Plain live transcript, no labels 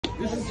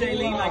This is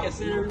Jaeleen, like I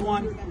said,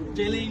 everyone.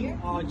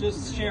 Jaeleen,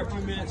 just share a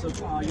few minutes of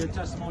your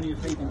testimony of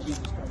faith in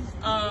Jesus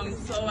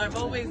Christ. So I've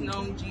always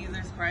known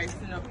Jesus Christ,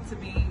 to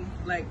be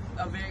like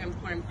a very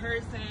important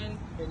person,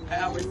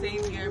 our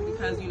savior,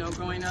 because,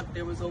 growing up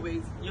there was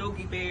always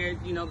Yogi Bear,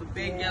 the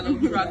big yellow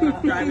truck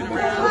driving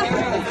around.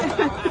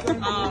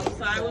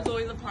 So I was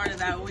always a part of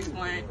that, always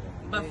went,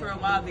 but for a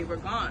while they were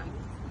gone.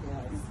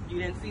 You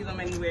didn't see them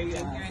anywhere, you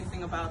didn't hear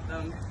anything about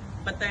them.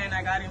 But then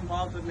I got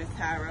involved with Miss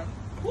Tara.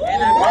 And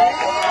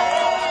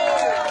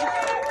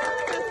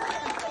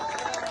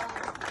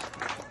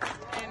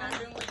I've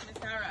been with Miss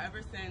Tara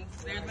ever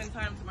since. There's been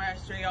times where I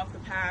stray off the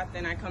path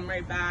and I come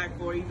right back,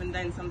 or even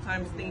then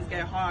sometimes things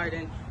get hard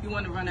and you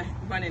want to run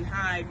and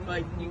hide,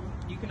 but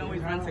you can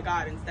always run to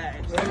God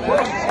instead.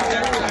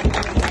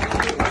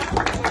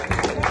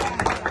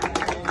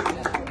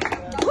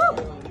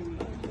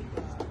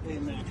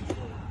 Amen.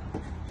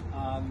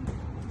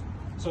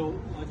 So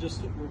just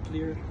so we're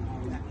clear,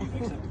 you've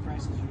accepted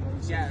Christ as your Lord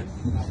and Savior. Yes.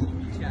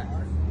 Yes.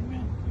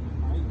 Amen.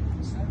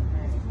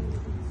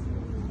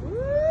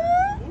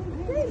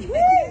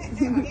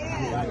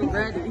 All right.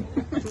 Ready.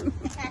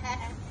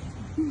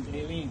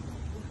 Jaeleen,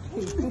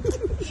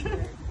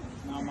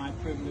 now my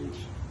privilege,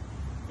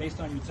 based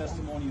on your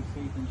testimony of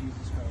faith in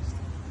Jesus Christ,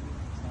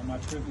 it's now my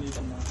privilege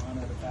and my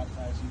honor to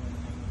baptize you in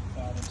the name of the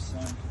Father,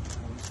 Son, and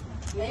Holy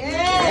Spirit.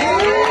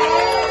 Yeah.